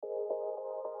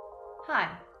Hi,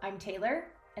 I'm Taylor,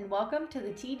 and welcome to the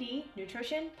TD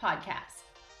Nutrition Podcast.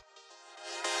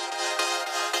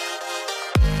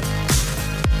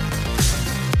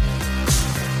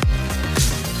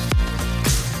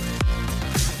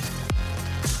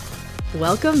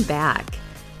 Welcome back.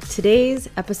 Today's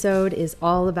episode is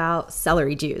all about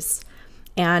celery juice.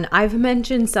 And I've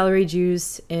mentioned celery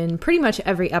juice in pretty much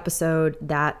every episode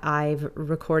that I've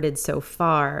recorded so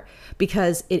far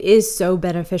because it is so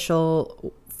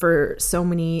beneficial for so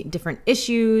many different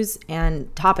issues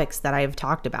and topics that I've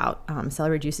talked about.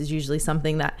 Celery juice is usually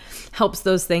something that helps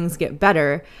those things get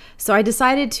better. So I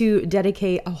decided to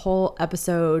dedicate a whole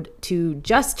episode to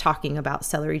just talking about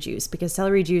celery juice because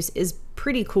celery juice is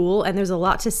pretty cool and there's a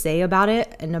lot to say about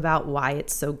it and about why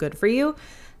it's so good for you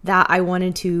that I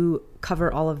wanted to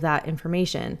cover all of that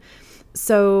information.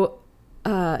 So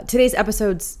today's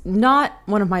episode's not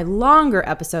one of my longer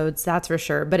episodes, that's for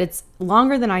sure, but it's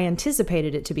longer than I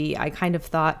anticipated it to be. I kind of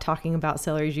thought talking about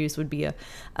celery juice would be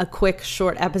a quick,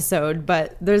 short episode,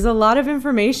 but there's a lot of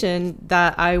information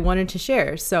that I wanted to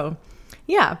share. So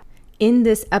yeah, in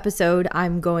this episode,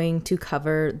 I'm going to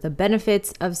cover the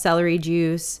benefits of celery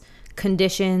juice,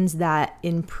 conditions that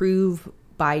improve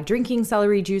by drinking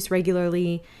celery juice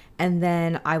regularly, and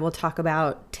then I will talk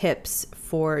about tips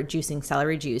for juicing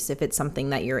celery juice if it's something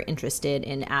that you're interested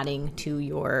in adding to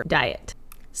your diet.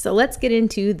 So let's get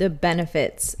into the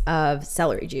benefits of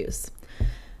celery juice.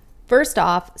 First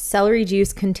off, celery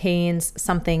juice contains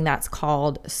something that's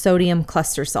called sodium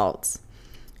cluster salts.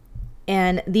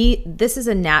 And this is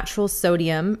a natural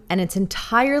sodium, and it's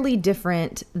entirely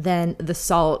different than the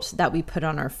salt that we put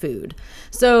on our food.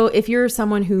 So if you're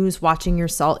someone who's watching your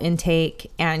salt intake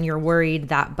and you're worried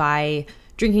that by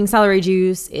drinking celery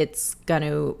juice, it's going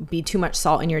to be too much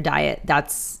salt in your diet,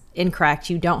 that's incorrect.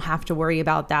 You don't have to worry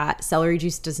about that. Celery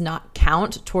juice does not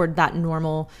count toward that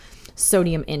normal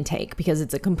sodium intake because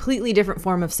it's a completely different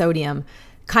form of sodium.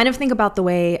 Kind of think about the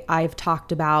way I've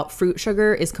talked about fruit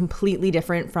sugar is completely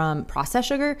different from processed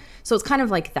sugar. So it's kind of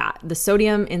like that. The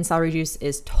sodium in celery juice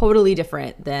is totally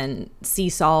different than sea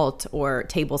salt or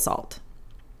table salt.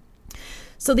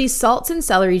 So these salts in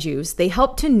celery juice, they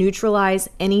help to neutralize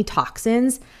any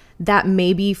toxins that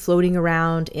may be floating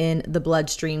around in the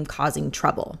bloodstream causing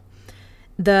trouble.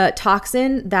 The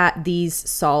toxin that these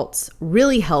salts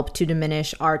really help to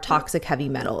diminish are toxic heavy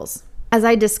metals. As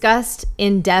I discussed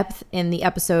in depth in the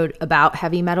episode about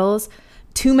heavy metals,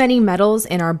 too many metals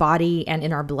in our body and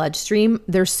in our bloodstream,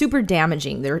 they're super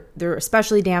damaging. They're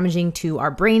especially damaging to our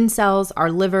brain cells,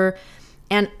 our liver,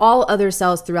 and all other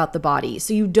cells throughout the body.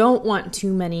 So you don't want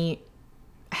too many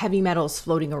heavy metals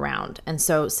floating around. And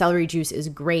so celery juice is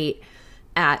great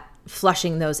at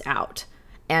flushing those out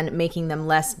and making them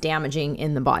less damaging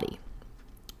in the body.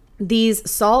 These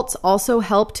salts also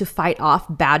help to fight off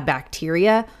bad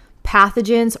bacteria,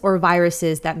 pathogens, or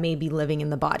viruses that may be living in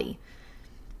the body.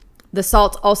 The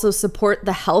salts also support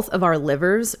the health of our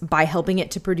livers by helping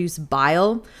it to produce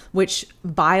bile, which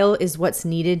bile is what's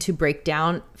needed to break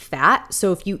down fat.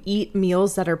 So if you eat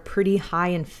meals that are pretty high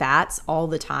in fats all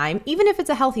the time, even if it's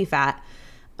a healthy fat,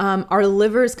 our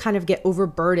livers kind of get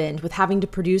overburdened with having to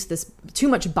produce this too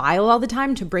much bile all the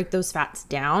time to break those fats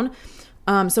down.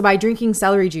 So by drinking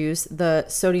celery juice, the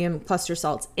sodium cluster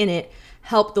salts in it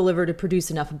help the liver to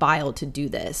produce enough bile to do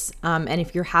this. And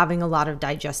if you're having a lot of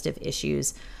digestive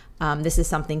issues, this is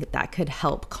something that could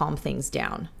help calm things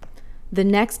down. The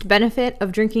next benefit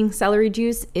of drinking celery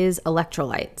juice is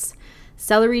electrolytes.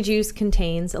 Celery juice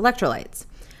contains electrolytes,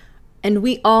 and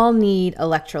we all need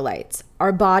electrolytes.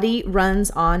 Our body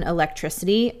runs on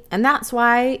electricity, and that's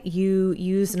why you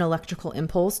use an electrical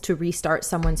impulse to restart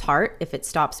someone's heart if it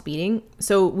stops beating.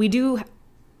 So we do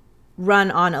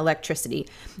run on electricity,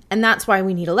 and that's why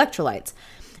we need electrolytes.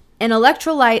 An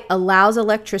electrolyte allows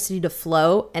electricity to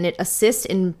flow, and it assists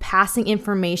in passing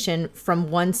information from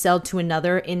one cell to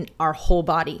another in our whole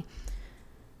body.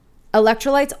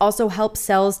 Electrolytes also help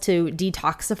cells to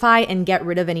detoxify and get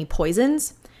rid of any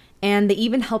poisons, and they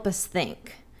even help us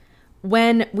think.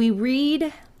 When we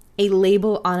read a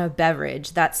label on a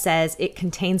beverage that says it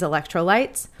contains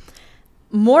electrolytes,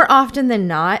 more often than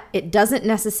not, it doesn't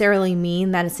necessarily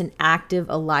mean that it's an active,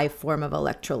 alive form of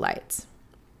electrolytes.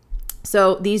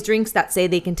 So these drinks that say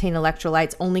they contain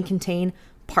electrolytes only contain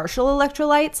partial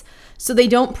electrolytes, so they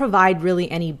don't provide really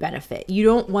any benefit. You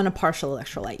don't want a partial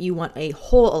electrolyte. You want a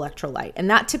whole electrolyte. And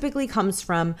that typically comes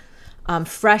from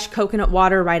fresh coconut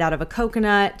water right out of a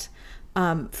coconut,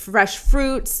 fresh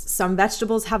fruits, some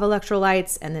vegetables have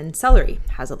electrolytes, and then celery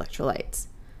has electrolytes.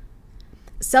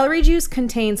 Celery juice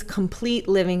contains complete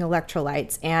living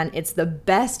electrolytes, and it's the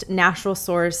best natural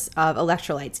source of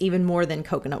electrolytes, even more than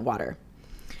coconut water.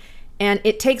 And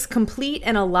it takes complete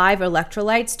and alive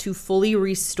electrolytes to fully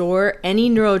restore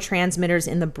any neurotransmitters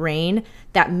in the brain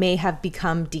that may have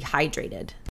become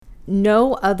dehydrated.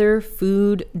 No other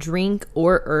food, drink,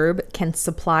 or herb can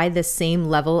supply the same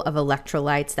level of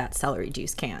electrolytes that celery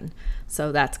juice can.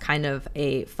 So that's kind of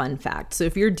a fun fact. So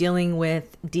if you're dealing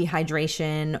with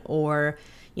dehydration or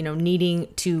needing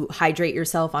to hydrate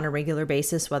yourself on a regular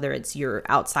basis, whether it's you're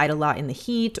outside a lot in the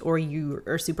heat or you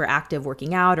are super active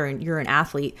working out or you're an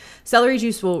athlete, celery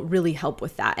juice will really help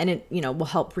with that. And it, will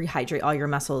help rehydrate all your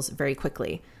muscles very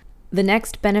quickly. The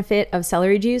next benefit of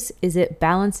celery juice is it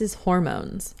balances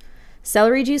hormones.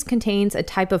 Celery juice contains a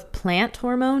type of plant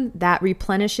hormone that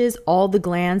replenishes all the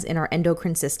glands in our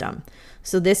endocrine system.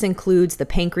 So this includes the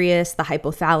pancreas, the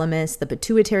hypothalamus, the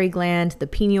pituitary gland, the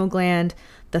pineal gland,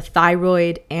 the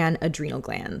thyroid, and adrenal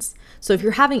glands. So if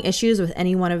you're having issues with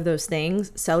any one of those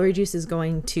things, celery juice is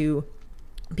going to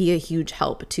be a huge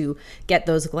help to get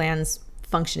those glands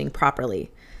functioning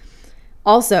properly.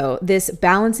 Also, this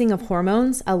balancing of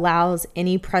hormones allows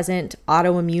any present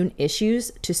autoimmune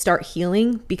issues to start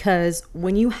healing, because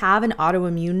when you have an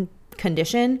autoimmune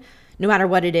condition, no matter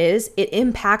what it is, it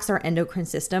impacts our endocrine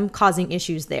system, causing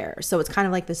issues there. So it's kind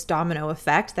of like this domino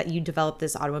effect that you develop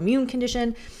this autoimmune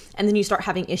condition and then you start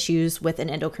having issues with an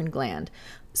endocrine gland.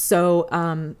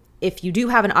 So if you do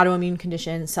have an autoimmune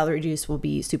condition, celery juice will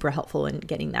be super helpful in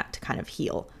getting that to kind of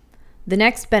heal. The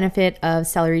next benefit of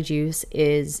celery juice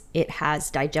is it has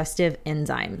digestive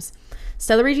enzymes.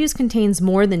 Celery juice contains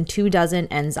more than 24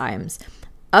 enzymes.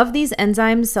 Of these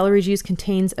enzymes, celery juice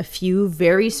contains a few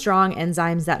very strong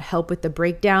enzymes that help with the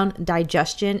breakdown,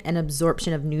 digestion, and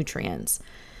absorption of nutrients.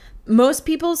 Most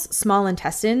people's small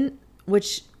intestine,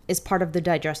 which is part of the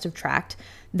digestive tract,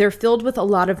 they're filled with a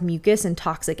lot of mucus and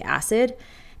toxic acid.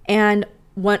 And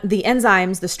the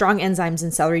enzymes, the strong enzymes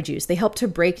in celery juice, they help to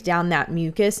break down that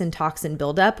mucus and toxin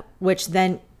buildup, which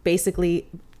then basically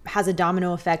has a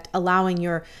domino effect, allowing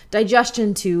your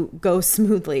digestion to go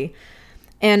smoothly.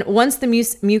 And once the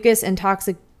mucus and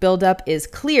toxic buildup is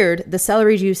cleared, the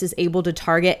celery juice is able to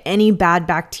target any bad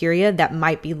bacteria that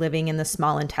might be living in the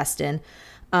small intestine.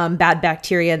 Bad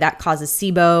bacteria that causes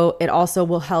SIBO. It also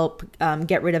will help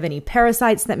get rid of any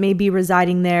parasites that may be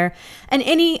residing there and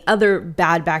any other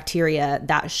bad bacteria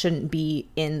that shouldn't be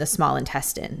in the small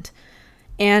intestine.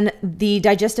 And the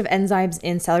digestive enzymes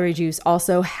in celery juice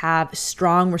also have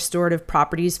strong restorative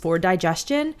properties for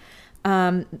digestion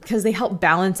because they help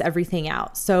balance everything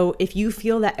out. So if you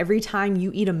feel that every time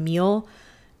you eat a meal,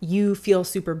 you feel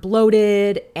super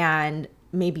bloated and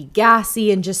maybe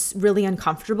gassy and just really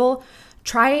uncomfortable,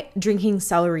 try drinking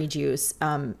celery juice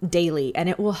daily, and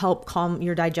it will help calm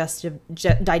your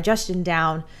digestion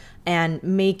down and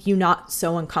make you not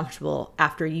so uncomfortable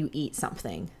after you eat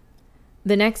something.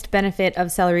 The next benefit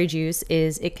of celery juice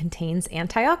is it contains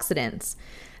antioxidants.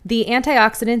 The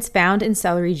antioxidants found in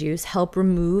celery juice help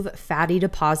remove fatty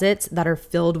deposits that are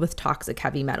filled with toxic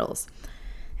heavy metals.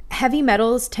 Heavy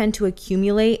metals tend to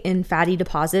accumulate in fatty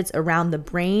deposits around the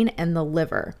brain and the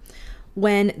liver.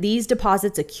 When these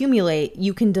deposits accumulate,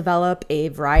 you can develop a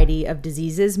variety of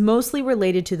diseases, mostly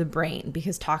related to the brain,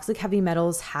 because toxic heavy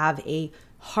metals have a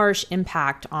harsh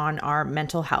impact on our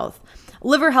mental health.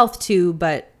 Liver health too,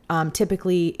 but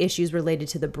typically issues related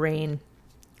to the brain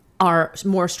are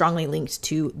more strongly linked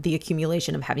to the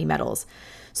accumulation of heavy metals.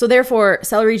 So therefore,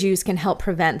 celery juice can help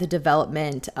prevent the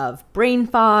development of brain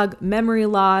fog, memory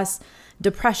loss,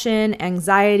 depression,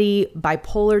 anxiety,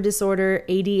 bipolar disorder,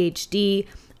 ADHD,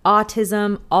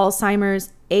 autism,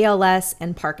 Alzheimer's, ALS,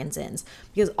 and Parkinson's,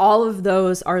 because all of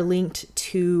those are linked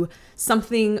to some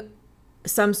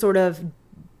sort of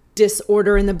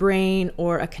disorder in the brain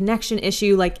or a connection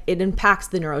issue, like it impacts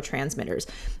the neurotransmitters.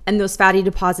 And those fatty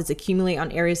deposits accumulate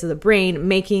on areas of the brain,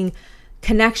 making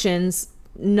connections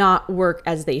not work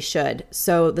as they should.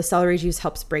 So the celery juice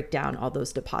helps break down all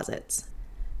those deposits.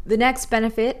 The next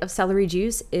benefit of celery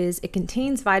juice is it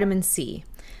contains vitamin C.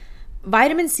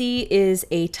 Vitamin C is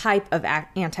a type of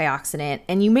antioxidant,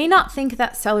 and you may not think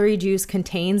that celery juice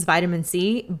contains vitamin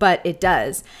C, but it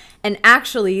does. And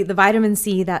actually, the vitamin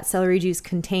C that celery juice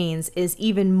contains is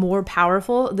even more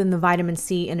powerful than the vitamin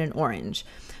C in an orange.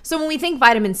 So when we think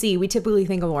vitamin C, we typically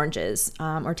think of oranges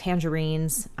or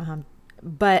tangerines,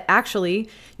 but actually,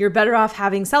 you're better off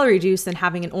having celery juice than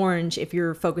having an orange if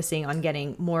you're focusing on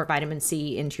getting more vitamin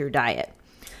C into your diet.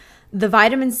 The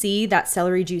vitamin C that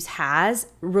celery juice has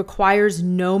requires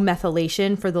no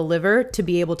methylation for the liver to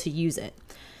be able to use it.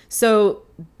 So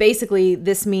basically,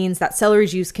 this means that celery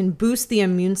juice can boost the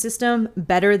immune system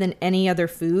better than any other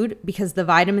food because the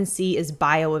vitamin C is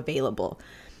bioavailable.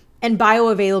 And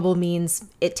bioavailable means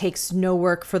it takes no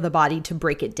work for the body to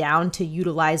break it down to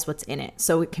utilize what's in it,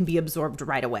 so it can be absorbed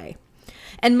right away.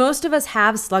 And most of us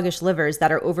have sluggish livers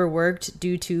that are overworked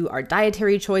due to our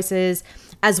dietary choices,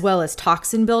 as well as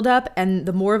toxin buildup. And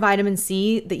the more vitamin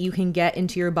C that you can get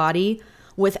into your body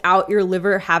without your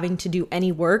liver having to do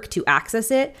any work to access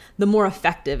it, the more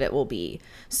effective it will be.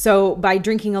 So by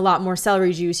drinking a lot more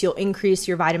celery juice, you'll increase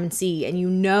your vitamin C, and you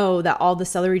know that all the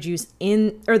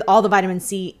vitamin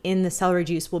C in the celery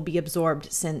juice will be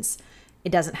absorbed since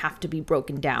it doesn't have to be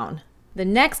broken down. The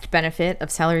next benefit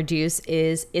of celery juice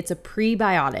is it's a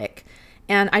prebiotic.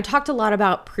 And I talked a lot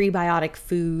about prebiotic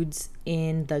foods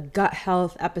in the gut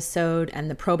health episode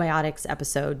and the probiotics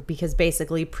episode, because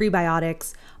basically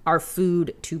prebiotics are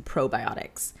food to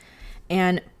probiotics.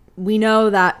 And we know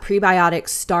that prebiotics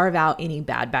starve out any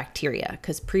bad bacteria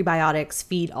because prebiotics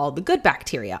feed all the good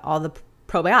bacteria, all the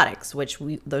probiotics,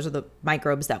 those are the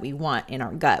microbes that we want in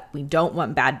our gut. We don't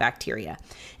want bad bacteria.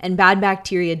 And bad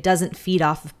bacteria doesn't feed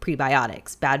off of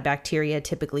prebiotics. Bad bacteria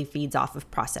typically feeds off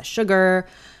of processed sugar,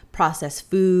 processed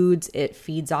foods. It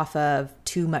feeds off of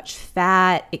too much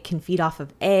fat. It can feed off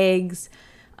of eggs.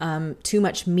 Too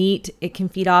much meat it can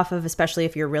feed off of, especially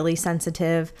if you're really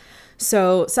sensitive.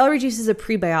 So celery juice is a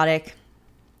prebiotic,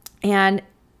 and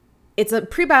it's a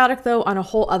prebiotic though on a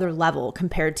whole other level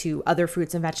compared to other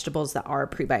fruits and vegetables that are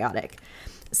prebiotic.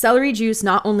 Celery juice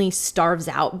not only starves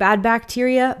out bad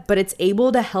bacteria, but it's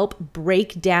able to help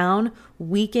break down,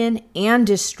 weaken, and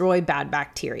destroy bad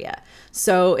bacteria.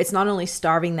 So it's not only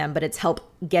starving them, but it's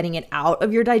help getting it out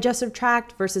of your digestive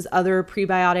tract versus other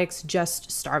prebiotics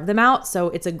just starve them out. So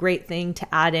it's a great thing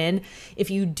to add in if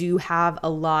you do have a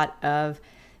lot of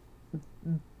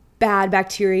bad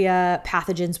bacteria,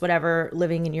 pathogens, whatever,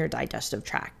 living in your digestive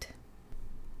tract.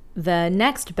 The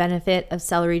next benefit of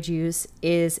celery juice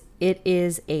is it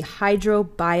is a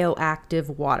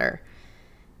hydrobioactive water.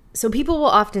 So people will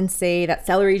often say that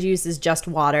celery juice is just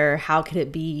water. How could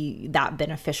it be that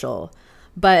beneficial?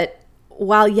 But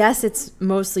while yes, it's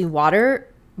mostly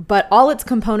water, but all its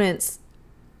components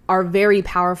are very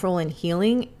powerful in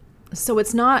healing. So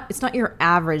it's not your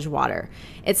average water.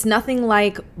 It's nothing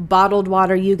like bottled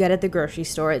water you get at the grocery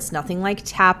store. It's nothing like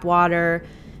tap water,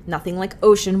 nothing like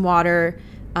ocean water.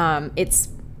 It's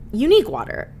unique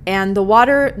water. And the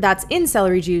water that's in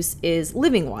celery juice is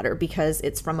living water because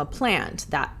it's from a plant,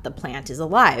 that the plant is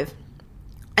alive.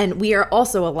 And we are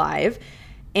also alive.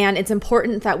 And it's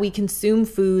important that we consume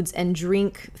foods and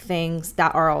drink things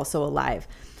that are also alive.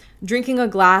 Drinking a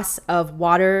glass of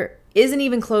water isn't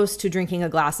even close to drinking a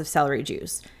glass of celery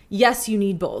juice. Yes, you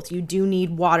need both. You do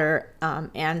need water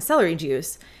and celery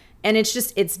juice. And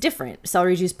it's different.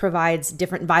 Celery juice provides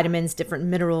different vitamins, different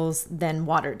minerals than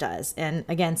water does. And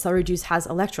again, celery juice has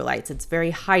electrolytes. It's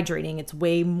very hydrating. It's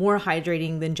way more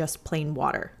hydrating than just plain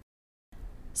water.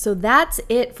 So that's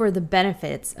it for the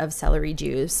benefits of celery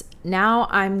juice. Now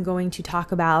I'm going to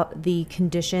talk about the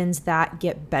conditions that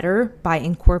get better by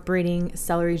incorporating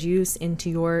celery juice into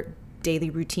your daily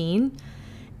routine.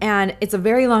 And it's a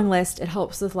very long list. It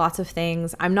helps with lots of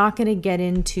things. I'm not going to get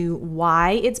into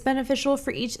why it's beneficial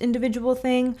for each individual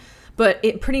thing, but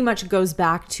it pretty much goes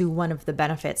back to one of the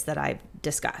benefits that I've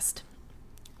discussed.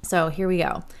 So here we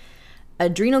go.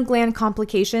 Adrenal gland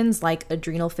complications like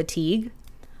adrenal fatigue,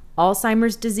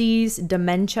 Alzheimer's disease,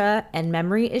 dementia, and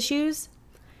memory issues,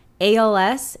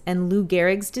 ALS and Lou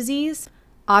Gehrig's disease,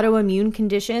 autoimmune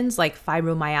conditions like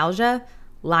fibromyalgia,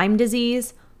 Lyme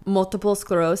disease, multiple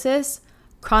sclerosis,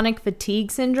 chronic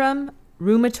fatigue syndrome,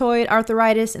 rheumatoid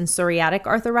arthritis and psoriatic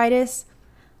arthritis,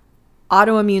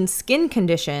 autoimmune skin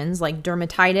conditions like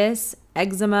dermatitis,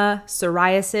 eczema,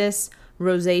 psoriasis,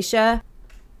 rosacea,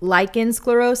 lichen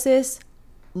sclerosis,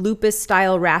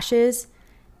 lupus-style rashes,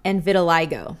 and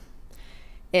vitiligo.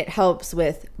 It helps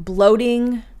with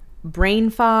bloating, brain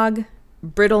fog,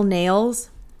 brittle nails,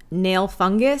 nail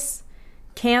fungus,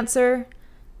 cancer,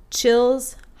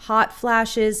 chills, hot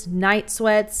flashes, night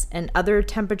sweats, and other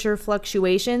temperature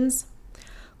fluctuations,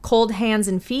 cold hands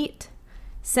and feet,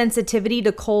 sensitivity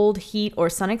to cold, heat, or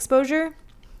sun exposure,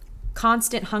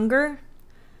 constant hunger,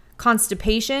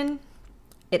 constipation.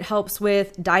 It helps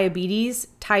with diabetes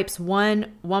types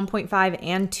 1, 1.5,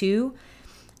 and 2.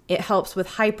 It helps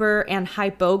with hyper and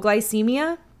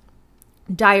hypoglycemia,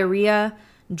 diarrhea,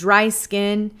 dry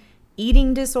skin,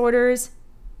 eating disorders,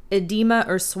 edema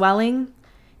or swelling.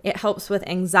 It helps with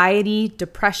anxiety,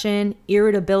 depression,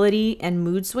 irritability, and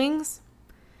mood swings.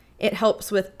 It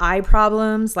helps with eye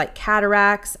problems like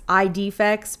cataracts, eye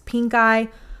defects, pink eye,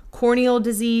 corneal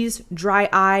disease, dry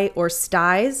eye, or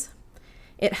styes.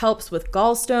 It helps with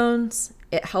gallstones.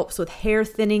 It helps with hair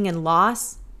thinning and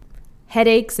loss,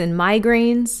 headaches and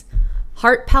migraines,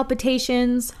 heart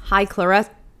palpitations, high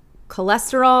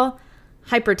cholesterol,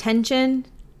 hypertension,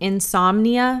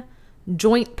 insomnia,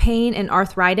 joint pain and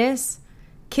arthritis,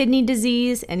 kidney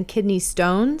disease and kidney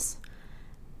stones.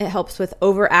 It helps with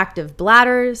overactive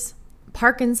bladders,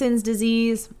 Parkinson's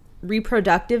disease,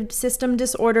 reproductive system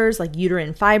disorders like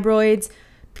uterine fibroids,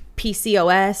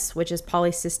 PCOS, which is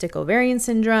polycystic ovarian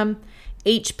syndrome,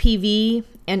 HPV,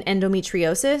 and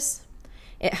endometriosis.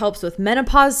 It helps with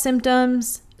menopause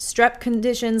symptoms, strep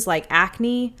conditions like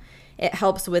acne. It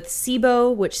helps with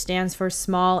SIBO, which stands for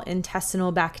small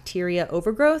intestinal bacteria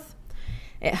overgrowth.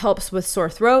 It helps with sore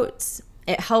throats.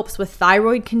 It helps with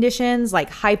thyroid conditions like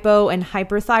hypo and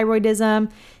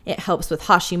hyperthyroidism. It helps with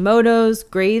Hashimoto's,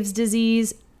 Graves'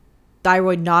 disease,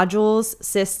 thyroid nodules,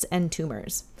 cysts, and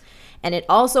tumors. And it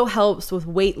also helps with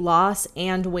weight loss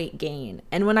and weight gain.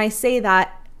 And when I say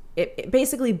that, it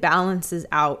basically balances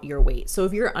out your weight. So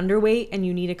if you're underweight and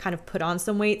you need to kind of put on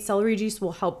some weight, celery juice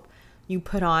will help you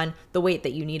put on the weight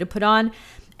that you need to put on.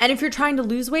 And if you're trying to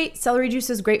lose weight, celery juice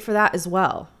is great for that as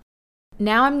well.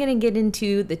 Now I'm going to get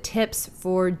into the tips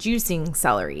for juicing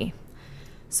celery.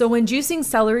 So when juicing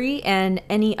celery and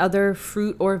any other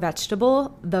fruit or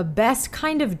vegetable, the best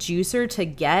kind of juicer to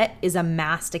get is a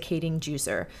masticating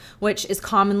juicer, which is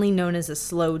commonly known as a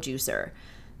slow juicer.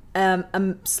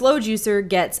 A slow juicer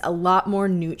gets a lot more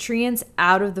nutrients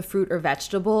out of the fruit or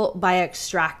vegetable by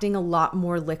extracting a lot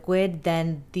more liquid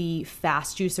than the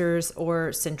fast juicers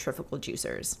or centrifugal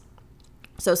juicers.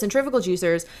 So centrifugal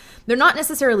juicers, they're not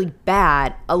necessarily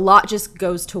bad. A lot just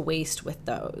goes to waste with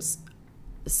those.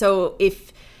 So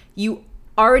if you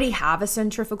already have a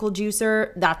centrifugal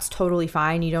juicer, that's totally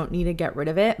fine. You don't need to get rid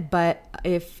of it. But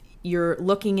if you're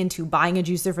looking into buying a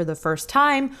juicer for the first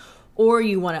time, or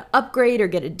you want to upgrade or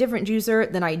get a different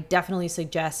juicer, then I definitely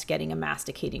suggest getting a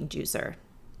masticating juicer.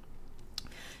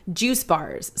 Juice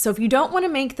bars. So if you don't want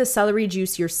to make the celery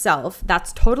juice yourself,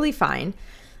 that's totally fine.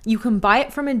 You can buy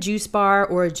it from a juice bar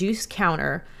or a juice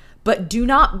counter, but do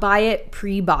not buy it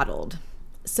pre-bottled.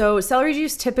 So celery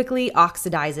juice typically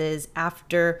oxidizes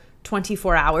after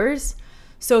 24 hours.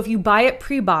 So if you buy it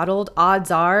pre-bottled,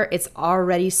 odds are it's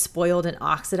already spoiled and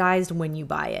oxidized when you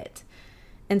buy it.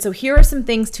 And so here are some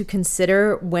things to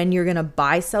consider when you're going to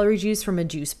buy celery juice from a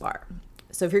juice bar.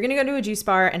 So if you're going to go to a juice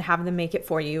bar and have them make it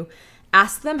for you,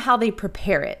 ask them how they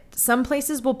prepare it. Some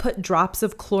places will put drops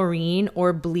of chlorine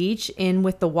or bleach in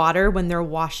with the water when they're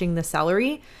washing the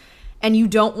celery, and you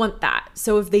don't want that.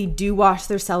 So if they do wash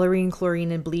their celery in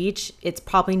chlorine and bleach, it's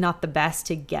probably not the best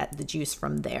to get the juice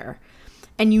from there.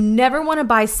 And you never want to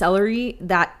buy celery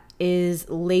that is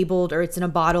labeled, or it's in a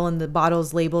bottle and the bottle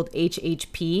is labeled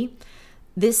HHP.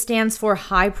 This stands for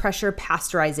high pressure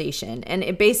pasteurization, and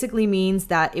it basically means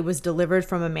that it was delivered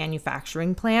from a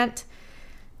manufacturing plant.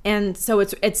 And so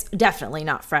it's definitely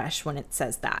not fresh when it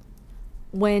says that.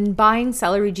 When buying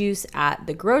celery juice at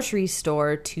the grocery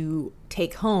store to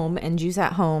take home and juice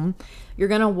at home, you're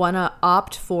going to want to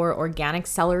opt for organic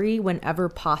celery whenever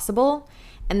possible.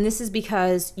 And this is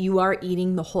because you are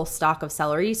eating the whole stalk of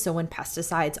celery. So when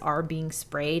pesticides are being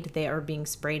sprayed, they are being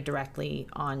sprayed directly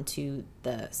onto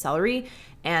the celery,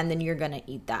 and then you're going to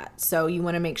eat that. So you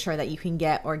want to make sure that you can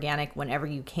get organic whenever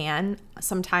you can.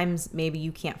 Sometimes maybe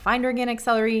you can't find organic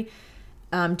celery.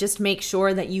 Just make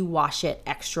sure that you wash it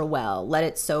extra well. Let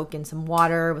it soak in some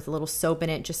water with a little soap in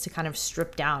it, just to kind of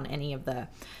strip down any of the,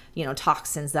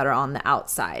 toxins that are on the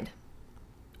outside.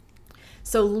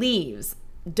 So leaves.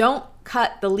 Don't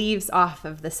cut the leaves off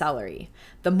of the celery.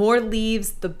 The more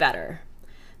leaves, the better.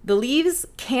 The leaves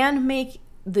can make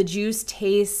the juice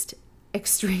taste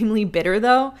extremely bitter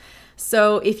though.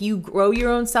 So if you grow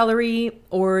your own celery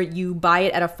or you buy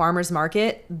it at a farmer's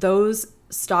market, those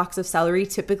stalks of celery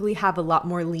typically have a lot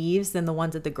more leaves than the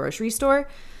ones at the grocery store.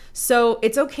 So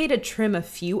it's okay to trim a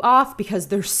few off because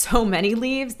there's so many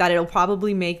leaves that it'll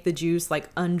probably make the juice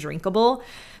undrinkable.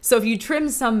 So if you trim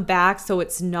some back so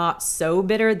it's not so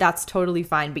bitter, that's totally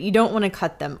fine. But you don't want to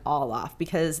cut them all off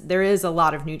because there is a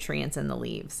lot of nutrients in the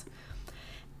leaves.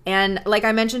 And like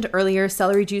I mentioned earlier,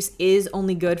 celery juice is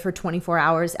only good for 24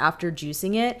 hours after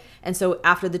juicing it. And so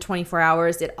after the 24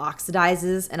 hours, it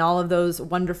oxidizes, and all of those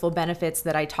wonderful benefits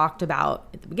that I talked about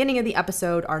at the beginning of the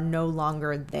episode are no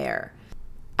longer there.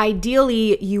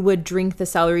 Ideally, you would drink the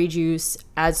celery juice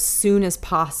as soon as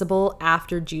possible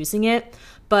after juicing it.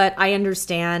 But I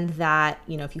understand that,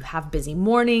 if you have busy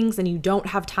mornings and you don't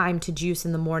have time to juice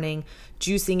in the morning,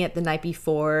 juicing it the night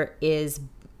before is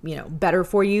better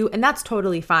for you. And that's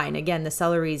totally fine. Again, the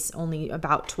celery's only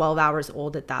about 12 hours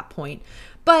old at that point.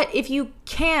 But if you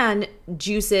can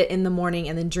juice it in the morning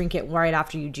and then drink it right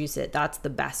after you juice it, that's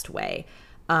the best way.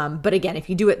 But again, if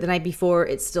you do it the night before,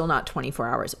 it's still not 24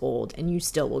 hours old and you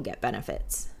still will get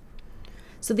benefits.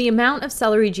 So the amount of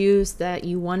celery juice that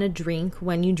you want to drink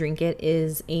when you drink it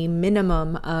is a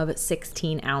minimum of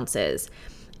 16 ounces.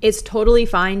 It's totally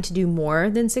fine to do more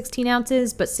than 16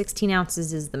 ounces, but 16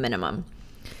 ounces is the minimum.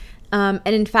 And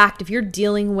in fact, if you're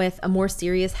dealing with a more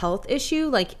serious health issue,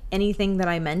 like anything that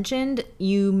I mentioned,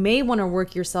 you may want to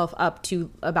work yourself up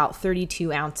to about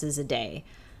 32 ounces a day.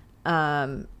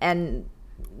 And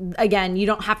again, you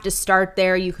don't have to start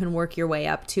there. You can work your way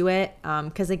up to it.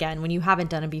 Because again, when you haven't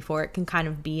done it before, it can kind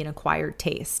of be an acquired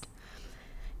taste.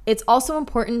 It's also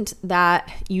important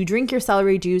that you drink your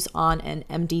celery juice on an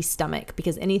empty stomach,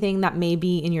 because anything that may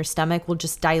be in your stomach will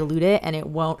just dilute it and it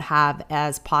won't have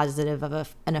as positive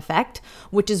of an effect,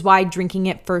 which is why drinking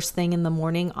it first thing in the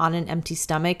morning on an empty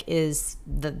stomach is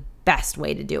the best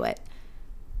way to do it.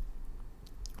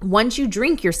 Once you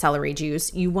drink your celery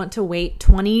juice, you want to wait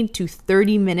 20 to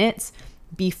 30 minutes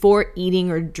before eating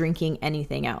or drinking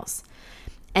anything else.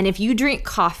 And if you drink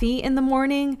coffee in the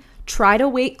morning, try to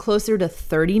wait closer to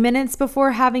 30 minutes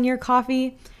before having your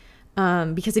coffee.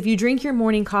 Because if you drink your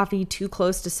morning coffee too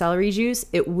close to celery juice,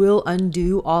 it will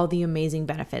undo all the amazing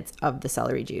benefits of the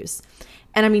celery juice.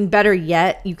 And I mean, better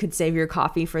yet, you could save your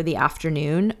coffee for the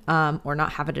afternoon, or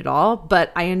not have it at all.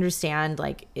 But I understand,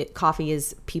 like, coffee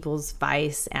is people's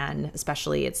vice, and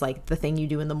especially it's like the thing you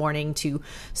do in the morning to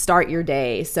start your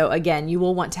day. So again, you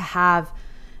will want to have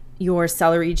your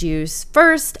celery juice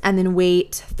first and then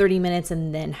wait 30 minutes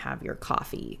and then have your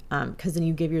coffee, because then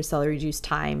you give your celery juice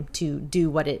time to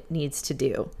do what it needs to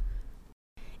do.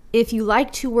 If you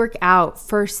like to work out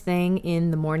first thing in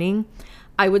the morning,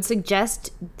 I would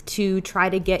suggest to try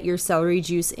to get your celery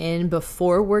juice in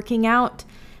before working out,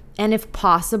 and if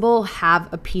possible,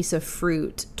 have a piece of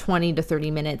fruit 20 to 30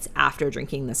 minutes after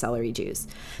drinking the celery juice.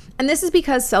 And this is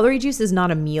because celery juice is not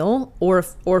a meal or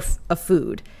a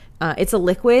food. It's a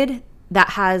liquid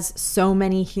that has so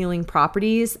many healing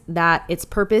properties that its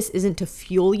purpose isn't to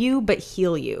fuel you, but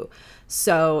heal you.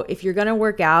 So if you're going to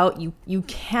work out, you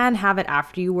can have it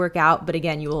after you work out, but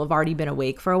again, you will have already been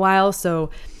awake for a while.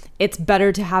 So it's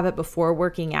better to have it before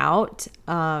working out,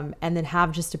 and then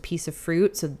have just a piece of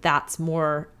fruit. So that's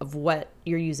more of what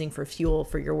you're using for fuel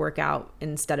for your workout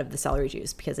instead of the celery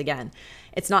juice. Because again,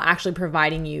 it's not actually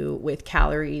providing you with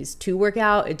calories to work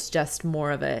out. It's just more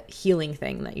of a healing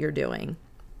thing that you're doing.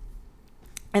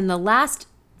 And the last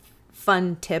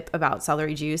fun tip about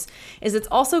celery juice is it's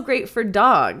also great for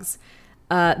dogs.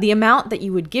 The amount that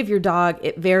you would give your dog,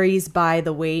 it varies by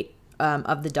the weight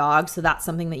of the dog. So that's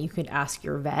something that you could ask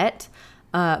your vet.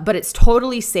 But it's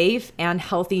totally safe and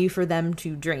healthy for them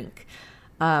to drink.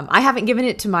 I haven't given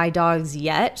it to my dogs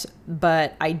yet,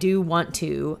 but I do want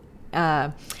to.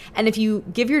 And if you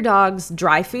give your dogs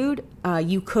dry food,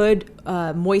 you could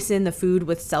moisten the food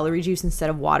with celery juice instead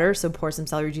of water. So pour some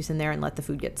celery juice in there and let the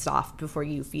food get soft before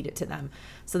you feed it to them.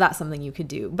 So that's something you could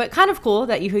do. But kind of cool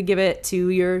that you could give it to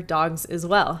your dogs as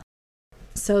well.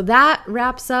 So that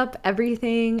wraps up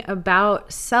everything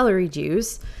about celery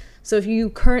juice. So if you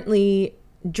currently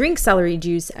drink celery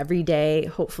juice every day,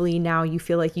 hopefully now you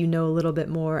feel like you know a little bit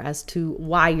more as to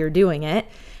why you're doing it.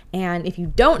 And if you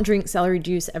don't drink celery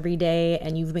juice every day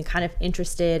and you've been kind of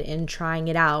interested in trying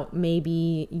it out,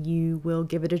 maybe you will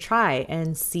give it a try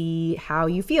and see how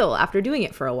you feel after doing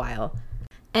it for a while.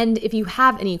 And if you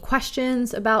have any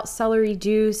questions about celery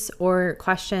juice or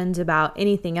questions about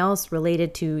anything else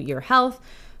related to your health,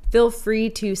 feel free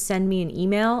to send me an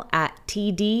email at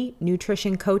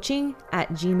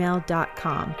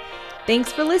tdnutritioncoaching@gmail.com.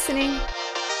 Thanks for listening.